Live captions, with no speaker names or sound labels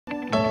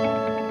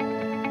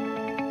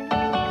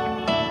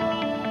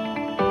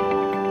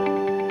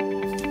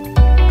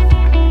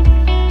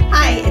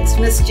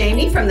Miss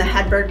Jamie from the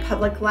Hedberg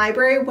Public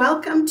Library.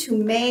 Welcome to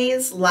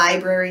May's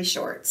Library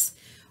Shorts.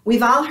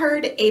 We've all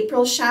heard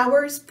April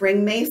showers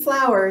bring May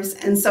flowers,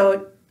 and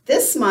so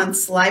this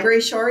month's library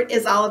short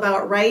is all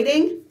about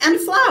writing and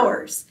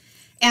flowers.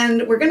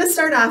 And we're going to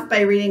start off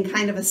by reading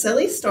kind of a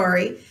silly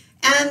story,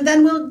 and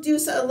then we'll do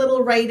a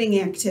little writing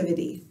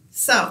activity.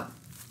 So,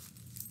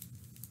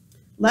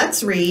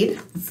 let's read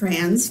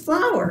Fran's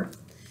Flower.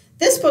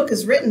 This book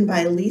is written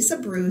by Lisa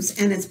Bruce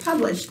and it's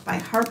published by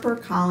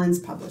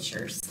HarperCollins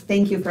Publishers.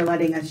 Thank you for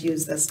letting us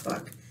use this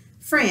book.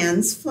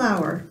 Fran's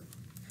Flower.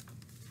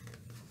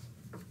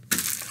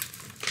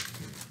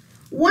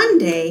 One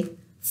day,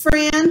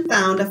 Fran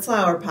found a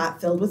flower pot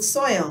filled with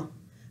soil.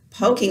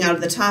 Poking out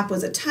of the top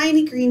was a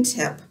tiny green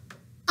tip.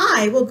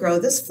 "I will grow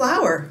this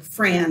flower,"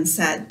 Fran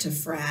said to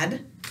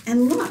Fred.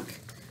 And look,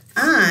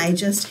 I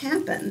just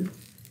happen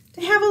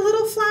to have a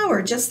little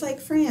flower just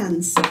like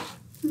Fran's.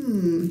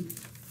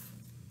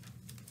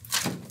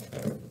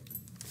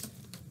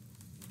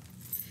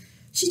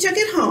 She took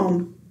it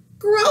home.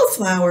 "Grow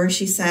flower,"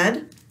 she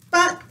said,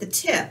 but the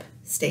tip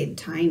stayed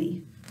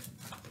tiny.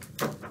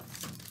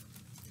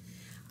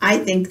 "I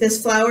think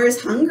this flower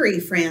is hungry,"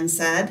 Fran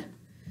said.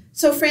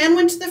 So Fran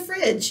went to the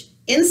fridge.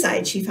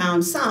 Inside she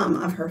found some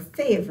of her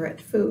favorite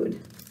food.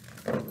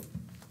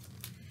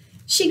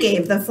 She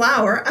gave the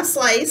flower a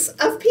slice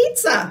of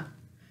pizza.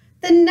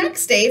 The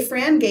next day,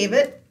 Fran gave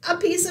it a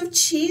piece of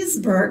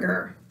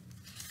cheeseburger.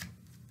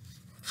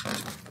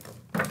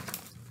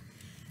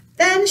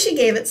 Then she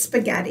gave it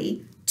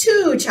spaghetti,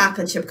 2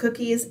 chocolate chip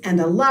cookies,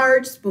 and a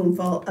large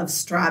spoonful of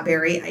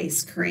strawberry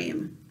ice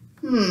cream.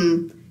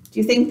 Do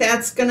you think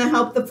that's going to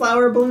help the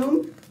flower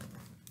bloom?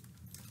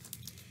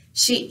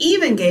 She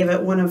even gave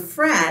it one of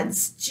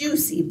Fred's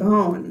juicy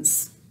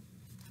bones.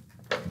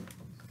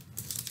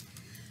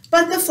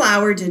 But the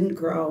flower didn't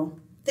grow.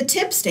 The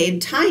tip stayed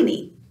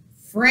tiny.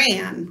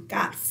 Fran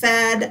got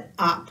fed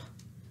up.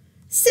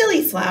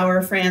 "Silly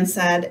flower," Fran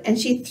said, and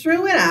she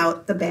threw it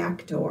out the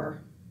back door.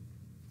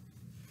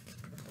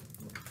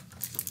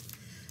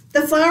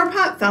 The flower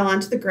pot fell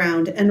onto the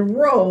ground and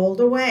rolled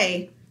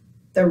away.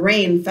 The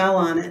rain fell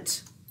on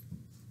it.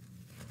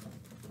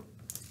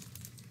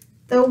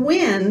 The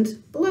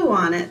wind blew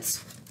on it.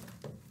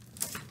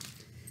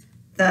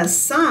 The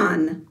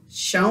sun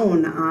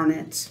shone on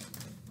it.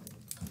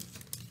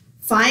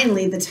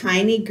 Finally, the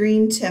tiny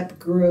green tip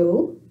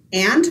grew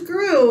and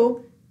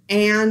grew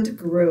and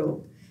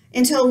grew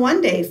until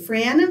one day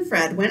Fran and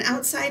Fred went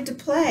outside to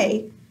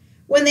play.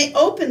 When they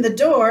opened the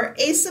door,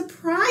 a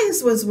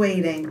surprise was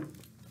waiting.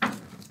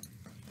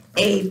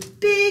 A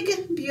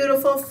big,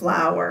 beautiful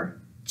flower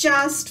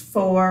just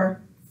for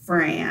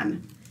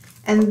Fran.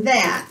 And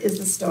that is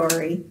the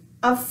story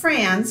of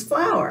Fran's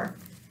Flower.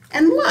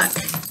 And look,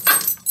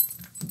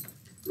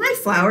 my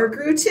flower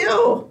grew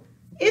too.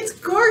 It's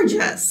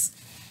gorgeous.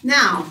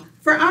 Now,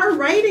 for our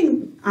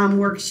writing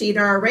worksheet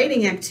or our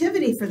writing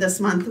activity for this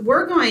month,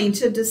 we're going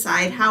to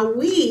decide how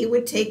we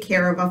would take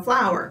care of a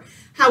flower,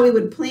 how we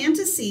would plant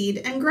a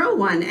seed and grow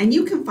one, and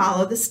you can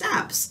follow the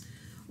steps.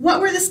 What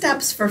were the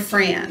steps for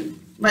Fran?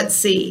 Let's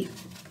see.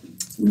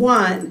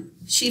 1,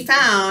 she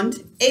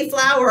found a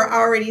flower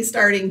already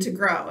starting to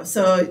grow.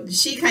 So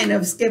she kind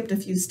of skipped a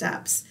few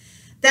steps.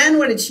 Then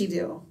what did she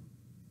do?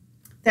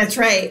 That's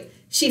right.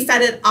 She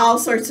fed it all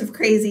sorts of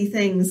crazy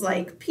things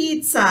like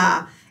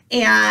pizza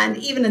and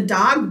even a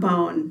dog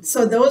bone.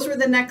 So those were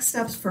the next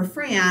steps for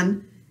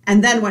Fran.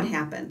 And then what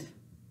happened?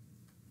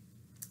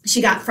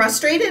 She got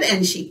frustrated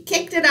and she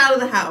kicked it out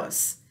of the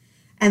house.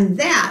 And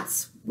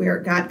that's where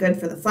it got good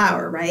for the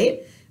flower,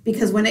 right?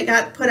 Because when it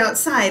got put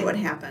outside, what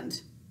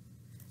happened?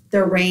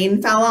 The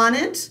rain fell on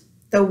it,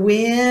 the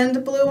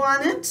wind blew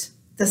on it,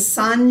 the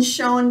sun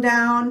shone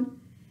down,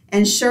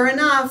 and sure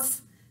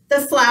enough,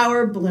 the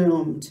flower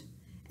bloomed.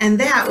 And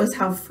that was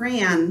how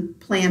Fran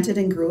planted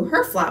and grew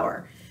her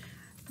flower.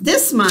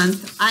 This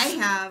month, I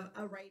have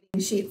a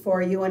writing sheet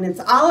for you, and it's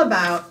all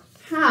about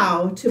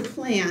how to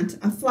plant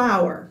a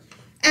flower.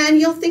 And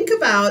you'll think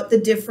about the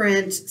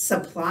different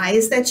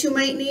supplies that you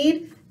might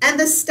need and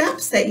the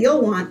steps that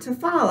you'll want to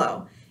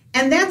follow.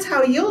 And that's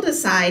how you'll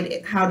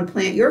decide how to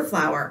plant your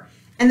flower.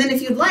 And then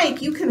if you'd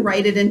like, you can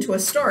write it into a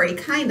story,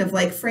 kind of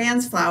like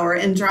Fran's Flower,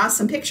 and draw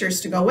some pictures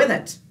to go with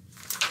it.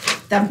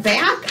 The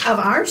back of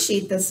our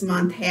sheet this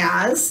month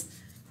has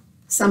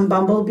some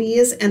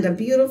bumblebees and a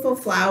beautiful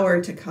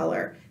flower to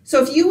color.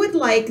 So if you would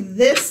like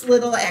this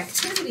little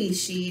activity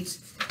sheet,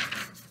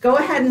 go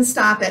ahead and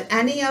stop at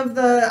any of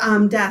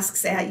the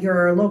desks at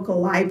your local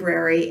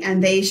library,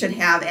 and they should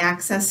have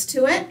access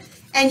to it.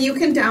 And you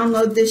can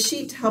download this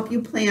sheet to help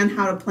you plan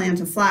how to plant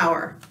a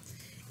flower.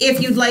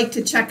 If you'd like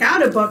to check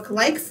out a book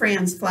like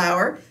Fran's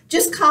Flower,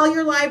 just call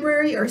your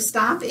library or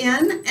stop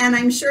in, and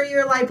I'm sure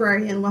your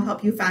librarian will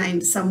help you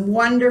find some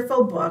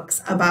wonderful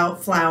books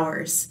about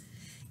flowers.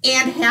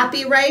 And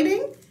happy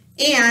writing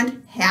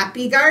and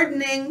happy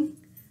gardening.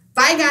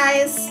 Bye,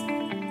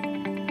 guys.